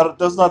 no.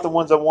 Those are not the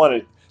ones I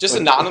wanted. Just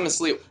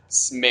anonymously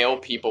mail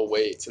people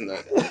weights and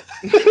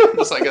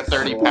just like a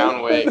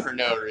 30-pound weight for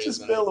no reason.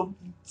 Just mail them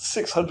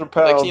 600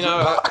 pounds. Like, you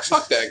know,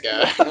 fuck that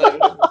guy.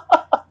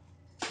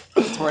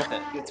 It's worth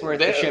it. It's worth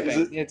the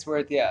shipping. It's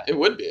worth, yeah. It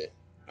would be.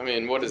 I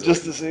mean, what is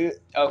just it? to see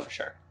it? Oh, for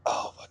sure.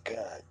 Oh my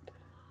god.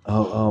 I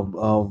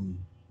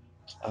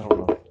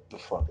don't know the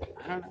fuck.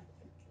 I don't know.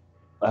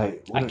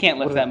 I can't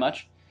lift that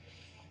much.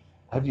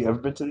 Have you ever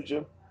been to the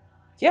gym?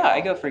 Yeah,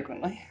 I go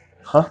frequently.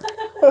 Huh?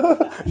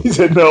 He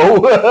said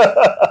no.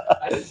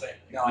 I didn't say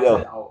no. I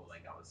said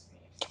like that was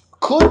me.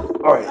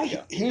 Could all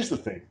right. Here's the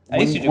thing.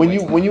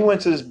 When you went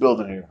to this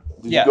building here,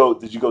 did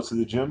you go to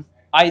the gym?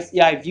 I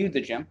viewed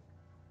the gym.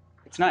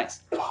 It's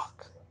nice.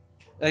 Fuck.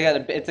 They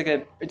got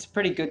it's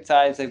pretty good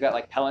size. They've got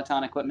like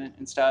Peloton equipment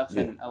and stuff,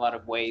 and a lot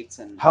of weights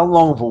and. How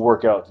long of a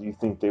workout do you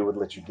think they would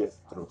let you get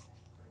through?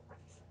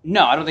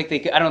 No, I don't think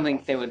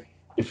they would.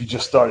 If you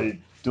just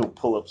started doing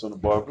pull-ups on the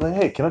bar, like,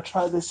 hey, can I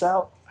try this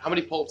out? How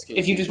many pull-ups can you?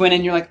 If you just went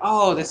in, you're like,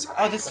 this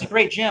is a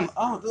great gym.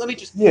 Oh, let me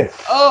just. Yeah.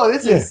 Oh,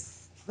 this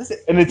is.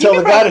 And then tell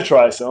the guy to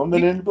try some,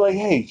 and then be like,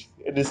 hey,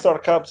 and then start a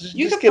competition.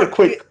 You just get a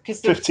quick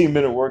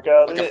 15-minute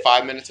workout. Like a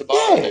 5 minutes a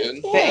bar,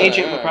 dude. The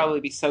agent would probably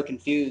be so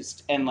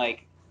confused and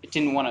like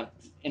didn't want to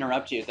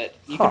interrupt you that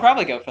you could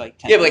probably go for like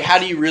 10 minutes. But like, how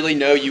do you really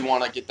know you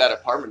want to get that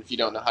apartment if you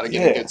don't know how to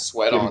get a good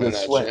sweat on in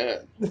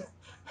that gym?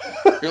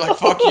 You're like,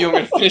 fuck you, I'm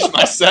going to finish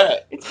my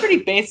set. It's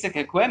pretty basic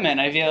equipment.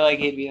 I feel like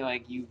it'd be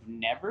like, you've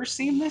never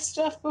seen this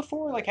stuff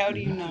before? Like, how do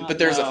you know? But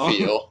there's a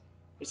feel.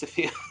 There's a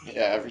feel.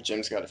 Yeah, every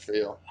gym's got a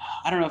feel.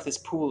 I don't know if this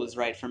pool is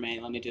right for me.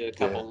 Let me do a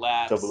couple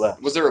laps. Double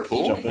laps. Was there a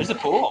pool? There's a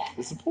pool.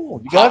 There's a pool.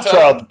 You got to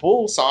try out the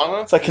pool.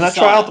 Sauna? It's like, can I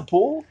try out the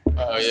pool?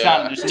 Oh,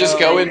 yeah. Just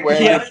go in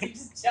wearing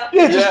just jump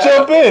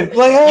in.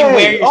 Like, hey, you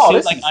wear your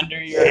suit like under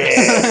your...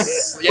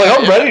 like,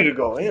 I'm ready to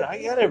go in.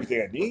 I got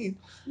everything I need.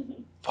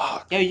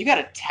 Fuck. Yo, you got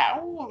a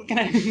towel? What can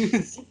I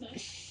use?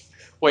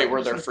 Wait,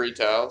 were there free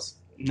towels?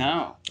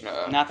 No.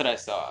 Not that I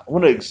saw. I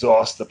want to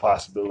exhaust the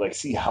possibility. Like,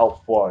 see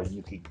how far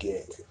you could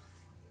get.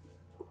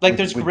 Like,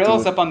 there's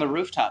grills up on the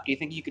rooftop. Do you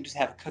think you could just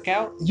have a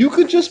cookout? You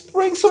could just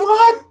bring some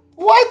hot...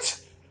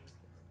 What?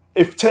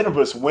 If 10 of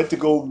us went to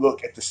go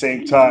look at the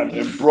same time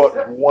and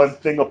brought one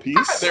thing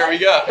apiece... There we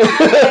go.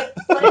 What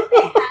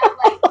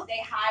if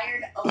they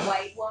hired a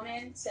white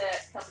woman to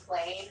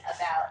complain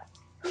about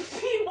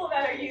people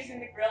that are using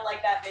the grill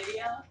like that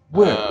video?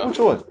 Where? Which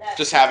one?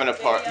 Just having a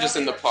park, just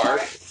in the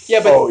park.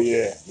 Yeah, but... Oh,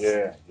 yeah.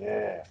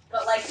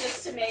 But, like,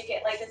 just to make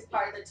it, like, this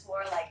part of the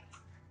tour, like...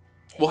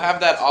 We'll have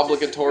that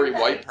obligatory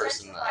white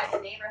person now. The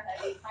neighborhood,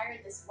 we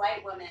hired this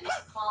white woman to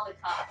call the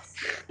cops.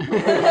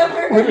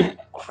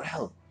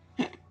 Grill.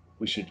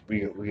 We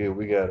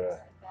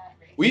gotta...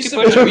 We used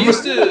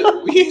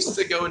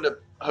to go into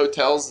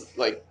hotels,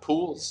 like,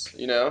 pools,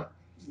 you know?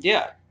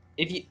 Yeah.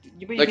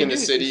 Like in the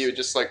city, you would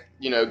just like,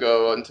 you know,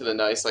 go into the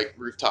nice like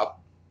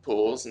rooftop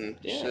pools and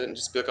shit, and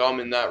just be like, oh, I'm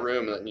in that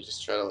room, and then you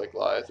just try to like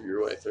lie through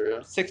your way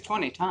through.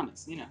 620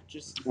 Thomas, you know,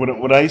 just.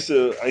 When I used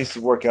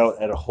to work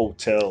out at a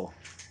hotel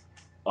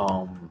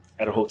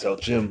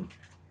gym,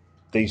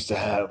 they used to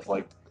have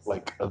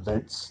like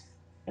events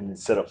and then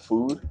set up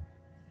food,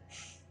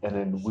 and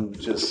then we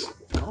would just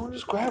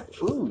grab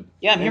food.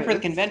 Yeah, I'm here for the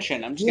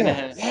convention. I'm just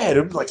gonna. Yeah,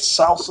 there'd be like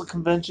salsa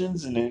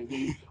conventions and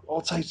then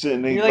all types of.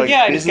 And you're like,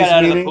 yeah, I just got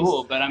out meetings. of the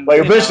pool, but I'm. Like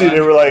eventually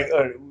they were like,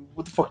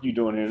 what the fuck are you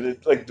doing here?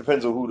 It like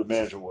depends on who the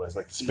manager was.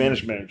 Like the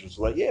Spanish managers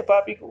were like, yeah,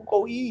 Poppy,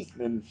 go eat.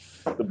 And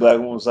the black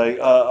one was like,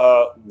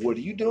 what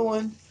are you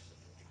doing?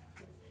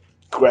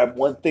 Grab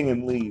one thing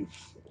and leave.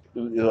 I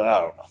don't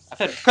know.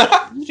 I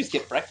thought you just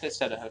get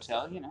breakfast at a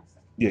hotel, you know.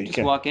 Yeah, you just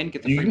can walk in,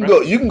 get the you free can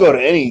breakfast. go. You can go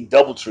to any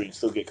DoubleTree and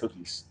still get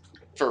cookies.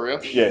 For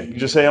real? Yeah, you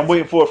just say I'm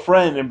waiting for a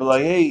friend and be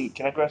like, hey,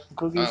 can I grab some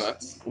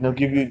cookies? And they'll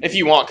give you. If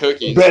you want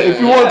cookies. But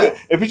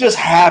if you just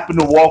happen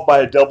to walk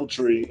by a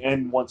DoubleTree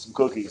and want some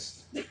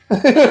cookies, they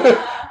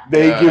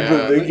give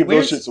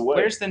those shits away.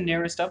 Where's the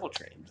nearest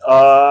DoubleTree?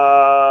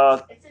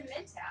 It's in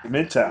Midtown.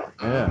 Midtown.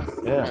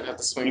 Yeah. I'd have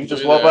to swing You can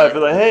just through walk by there. and be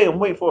like, hey, I'm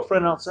waiting for a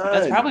friend outside.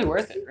 That's probably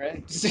worth it,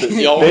 right?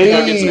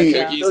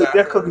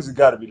 Their cookies have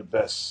got to be the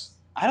best.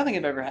 I don't think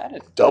I've ever had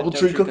it.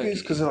 DoubleTree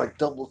cookies because they're like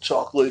double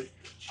chocolate.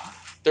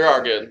 They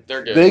are good.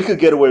 They're good. They could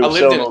get away with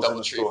selling those I lived in a in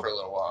the DoubleTree store. for a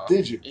little while.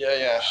 Did you?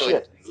 Yeah.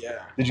 Shit.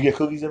 Did you get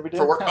cookies every day?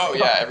 For work? Oh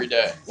yeah, every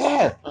day.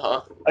 Yeah.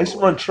 Uh-huh. I used to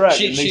run track.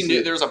 She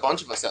knew there was a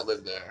bunch of us that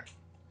lived there.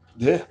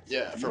 Yeah.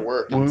 Yeah, for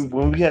work.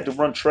 When we had to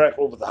run track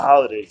over the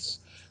holidays,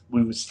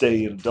 we would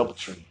stay in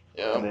DoubleTree.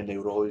 Yeah. And then they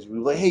would always be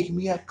like, hey, can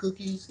we have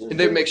cookies? And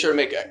they'd make sure to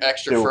make it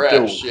extra They were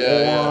fresh.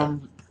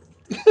 warm.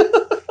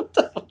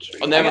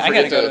 I'll never I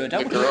forget gotta go to the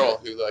DoubleTree. girl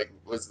who like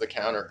was the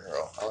counter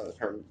girl.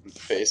 Her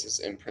face is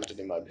imprinted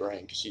in my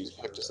brain because she's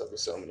hooked us up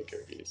with so many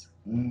cookies.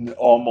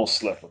 Almost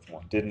slept with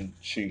one, didn't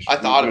she? I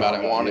thought about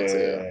it, wanted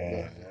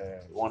to. Yeah.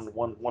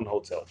 One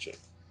hotel chick.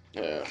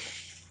 Yeah.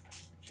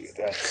 Dude,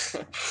 that's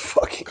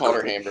fucking Called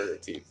her cool. hamburger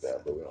teeth,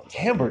 though, but we don't.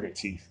 Hamburger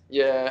teeth.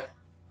 Yeah.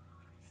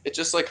 It's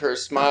just like her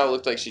smile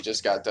looked like she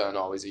just got done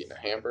always eating a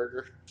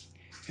hamburger.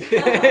 You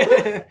know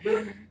what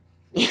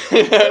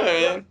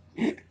I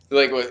mean?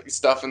 Like with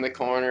stuff in the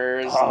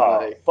corners. Oh,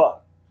 and like,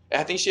 fuck.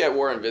 I think she had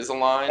wore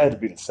Invisalign. Had to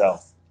be the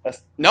South.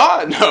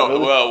 No, Really?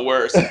 well,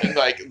 worse.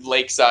 Like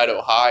Lakeside,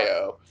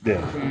 Ohio.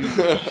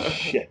 Yeah.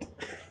 Shit.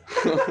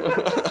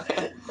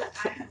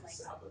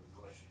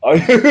 Are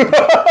you?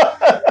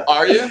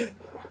 Are you?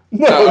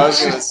 No, I was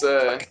gonna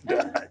say.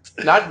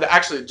 Not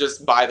actually,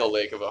 just by the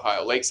Lake of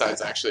Ohio.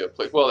 Lakeside's actually a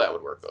place. Well, that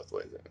would work both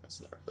ways.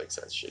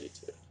 Lakeside's shitty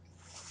too.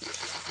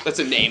 That's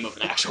a name of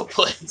an actual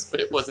place, but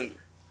it wasn't.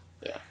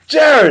 Yeah.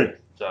 Jared,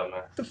 What's up,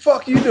 man? what the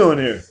fuck are you doing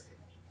here?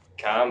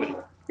 Comedy.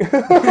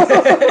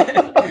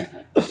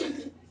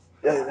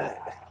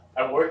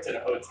 I worked at a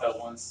hotel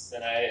once,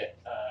 and I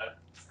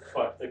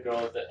fucked the girl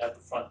at the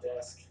front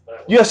desk.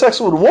 You had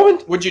sex with a woman?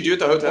 What'd you do at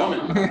the hotel?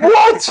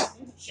 What?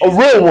 A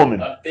real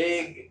woman? A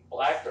big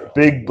black girl.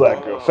 Big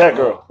black girl. Fat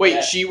girl.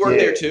 Wait, she worked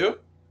there too?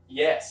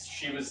 Yes,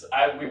 she was.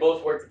 We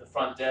both worked at the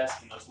front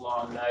desk in those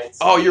long nights.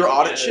 Oh, your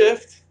audit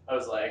shift? I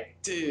was like,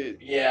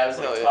 dude. Yeah, I was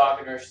like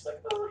talking to her. She's like,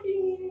 oh,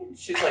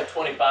 she's like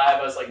 25.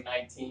 I was like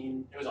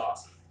 19. It was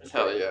awesome. It was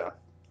Hell yeah.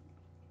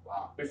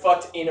 Wow. We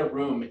fucked in a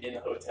room in the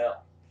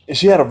hotel. And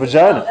she had a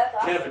vagina.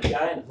 She had a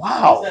vagina.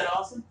 Wow. Isn't that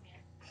awesome?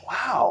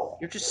 Wow.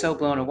 You're just so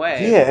blown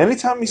away. Yeah,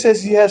 anytime he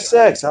says he has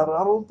sex, I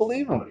don't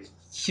believe him.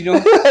 You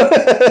don't.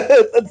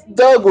 That's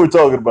Doug we're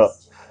talking about.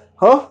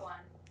 Huh?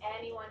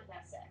 Anyone can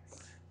have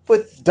sex.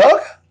 But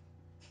Doug?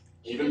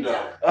 Even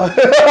Doug.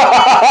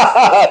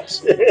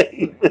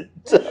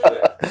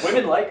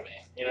 Women like me,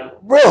 you know?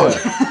 Really?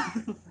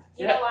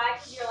 You know why?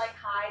 Because you're like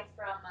Hyde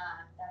from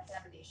that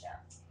 70s show.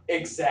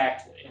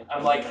 Exactly.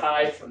 I'm like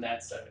Hyde from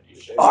that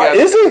 70s show.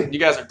 Is it? You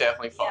guys are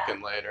definitely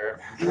fucking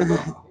later.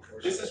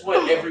 This is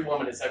what every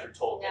woman has ever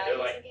told me.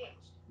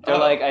 They're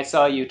like, I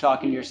saw you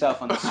talking to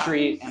yourself on the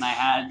street, and I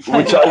had.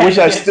 Which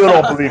I still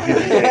don't believe he's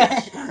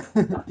engaged.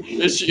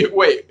 Is she?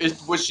 Wait,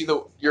 was she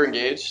you're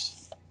engaged?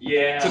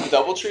 Yeah. To the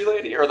DoubleTree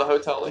lady or the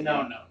hotel lady?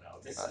 No.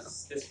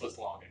 This was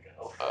long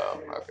ago.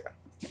 Oh, okay.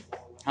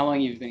 How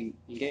long have you been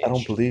engaged? I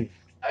don't believe.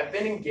 I've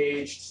been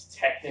engaged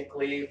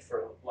technically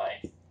for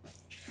like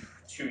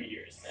 2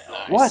 years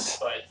now. What?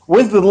 But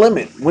When's the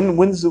limit?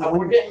 When's the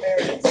we're getting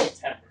married in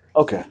September.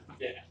 Okay.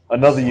 Yeah.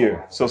 Another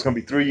year. So it's gonna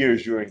be 3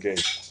 years you're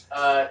engaged.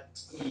 A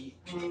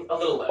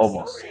little less.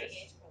 Almost. Than 3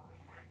 years.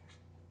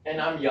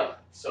 And I'm young,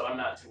 so I'm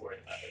not too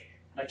worried about it.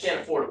 I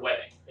can't afford a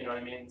wedding. You know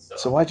what I mean?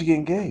 So why'd you get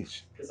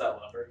engaged? Because I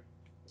love her.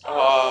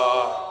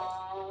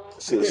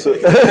 So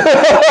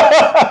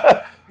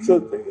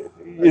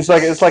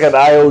it's like an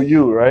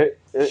IOU, right?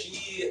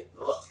 She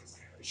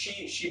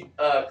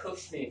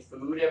cooks me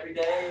food every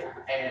day,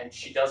 and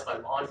she does my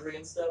laundry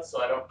and stuff.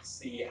 So I don't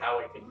see how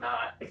I could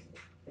not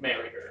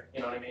marry her.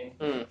 You know what I mean?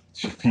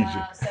 She feeds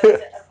you.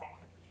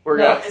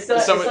 It's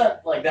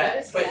not like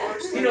that. But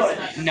you know what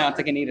I mean? No, it's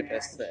like an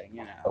Oedipus thing,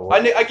 you know.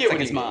 I get it's what like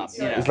his you mean. mom.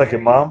 You know? It's like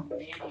your mom.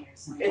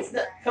 It's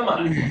not. Come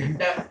on.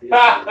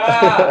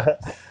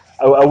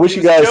 I wish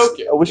you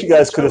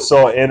guys could have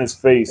saw Anna's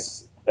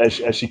face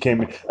as she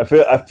came in.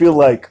 I feel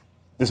like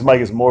this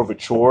mic is more of a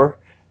chore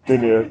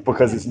than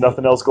because there's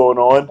nothing else going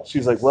on.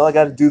 She's like, well, I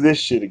got to do this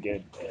shit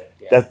again.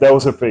 That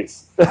was her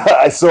face.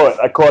 I saw it.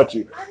 I caught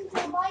you.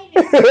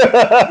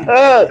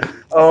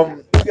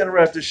 We gotta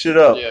wrap this shit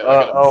up.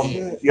 Yeah,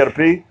 you gotta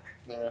pee.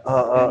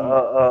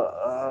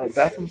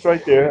 Bathroom's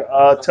right there.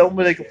 Tell them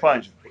where they can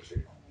find you.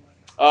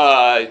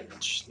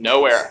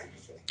 Nowhere.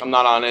 I'm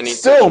not on any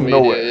Still social media.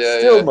 nowhere. Yeah,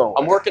 Still yeah. nowhere.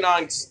 I'm working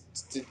on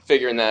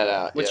figuring that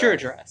out. What's your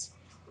address?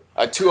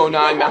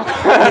 209 Mount.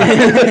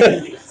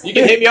 You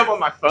can hit me up on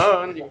my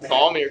phone. You can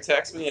call me or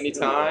text me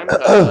anytime.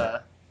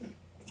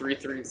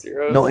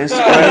 330. No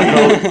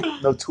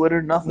Instagram, no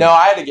Twitter, nothing. No,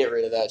 I had to get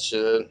rid of that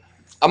shit.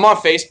 I'm on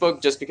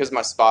Facebook just because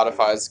my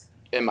Spotify's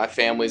and my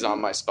family's on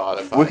my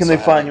Spotify. Where can they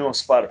find you on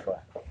Spotify?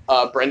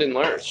 Brendan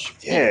Loerch.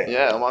 Yeah.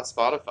 Yeah, I'm on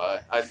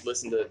Spotify. I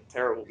listen to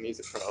terrible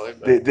music probably.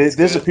 But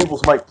There's a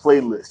People's Mic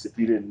playlist if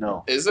you didn't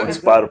know. Is it? On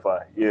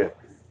Spotify, yeah.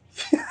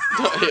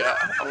 Yeah,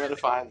 I'm going to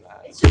find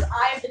that. It's just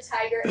Eye of the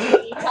Tiger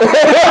 80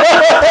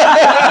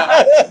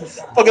 times.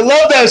 Fucking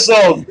love that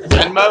song.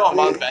 Venmo? I'm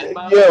on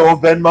Venmo? Yeah,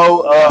 on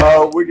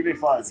Venmo. Where can they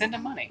find you? Send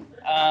him money.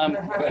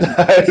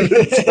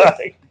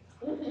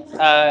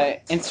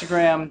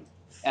 Instagram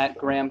at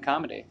Graham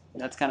Comedy.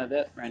 That's kind of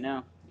it right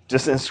now.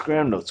 Just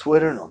Instagram, no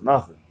Twitter, no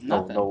nothing.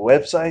 Nothing. No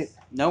website?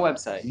 No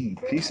website. You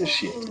piece of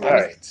shit. All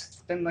right.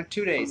 It's been like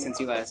 2 days since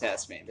you last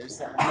asked me. There's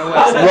no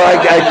website.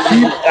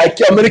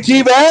 Well, I'm gonna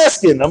keep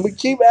asking.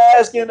 It's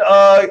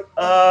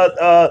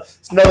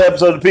another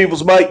episode of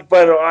People's Mic. You can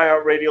find it on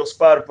iHeartRadio,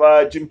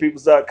 Spotify,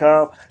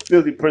 JimPeoples.com,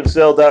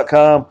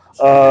 FilthyPrincell.com,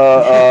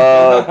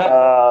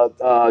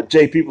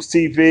 JPeoples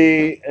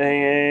TV,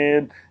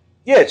 and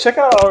yeah, check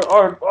out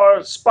our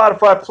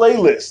Spotify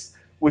playlist.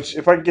 Which,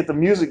 if I can get the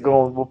music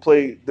going, we'll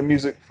play the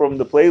music from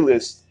the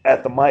playlist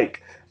at the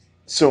mic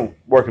soon.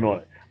 Working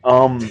on it.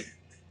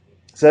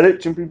 Is that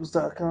it?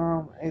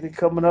 JimPeoples.com. Anything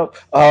coming up?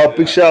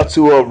 Big shout out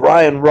to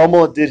Ryan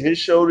Rummel. Did his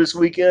show this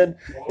weekend,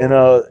 and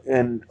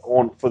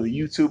on for the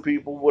YouTube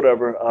people,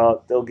 whatever.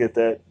 They'll get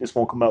that. This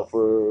won't come out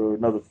for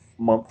another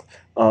month.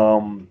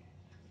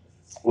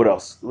 What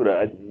else?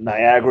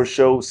 Niagara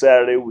show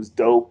Saturday was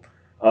dope.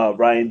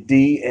 Ryan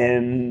D,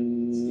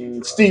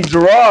 and Steve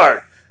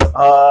Gerard.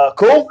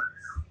 Cool?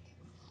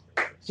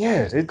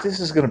 Yeah, this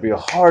is going to be a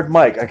hard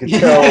mic. I can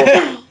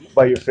tell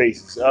by your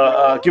faces.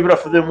 Give it up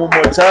for them one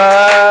more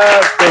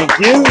time. Thank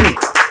you.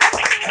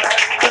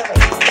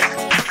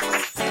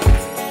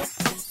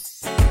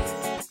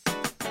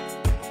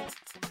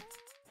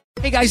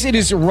 Hey guys, it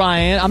is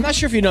Ryan. I'm not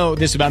sure if you know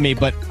this about me,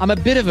 but I'm a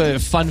bit of a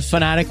fun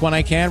fanatic when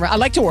I can. I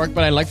like to work,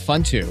 but I like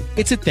fun too.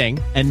 It's a thing.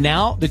 And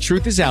now the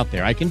truth is out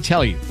there. I can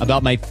tell you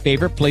about my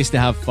favorite place to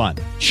have fun.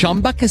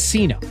 Chumba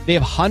Casino. They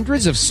have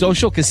hundreds of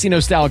social casino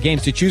style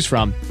games to choose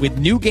from with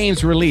new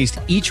games released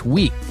each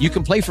week. You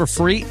can play for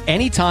free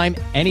anytime,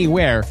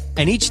 anywhere.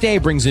 And each day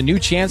brings a new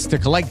chance to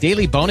collect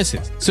daily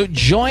bonuses. So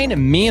join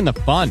me in the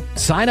fun.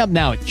 Sign up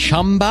now at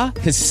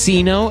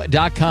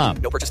ChumbaCasino.com.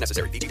 No purchase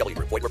necessary. VGW.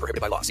 Void where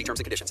prohibited by law. See terms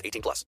and conditions.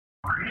 18+.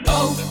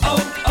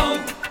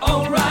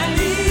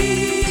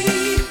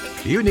 O'Reilly.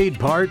 You need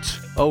parts?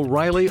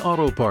 O'Reilly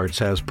Auto Parts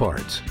has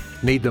parts.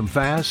 Need them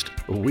fast?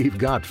 We've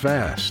got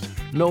fast.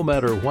 No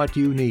matter what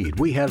you need,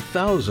 we have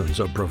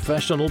thousands of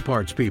professional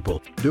parts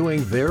people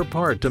doing their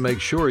part to make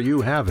sure you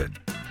have it.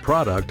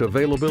 Product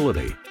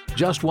availability.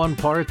 Just one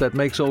part that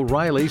makes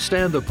O'Reilly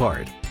stand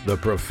apart. The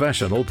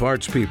professional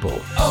parts people.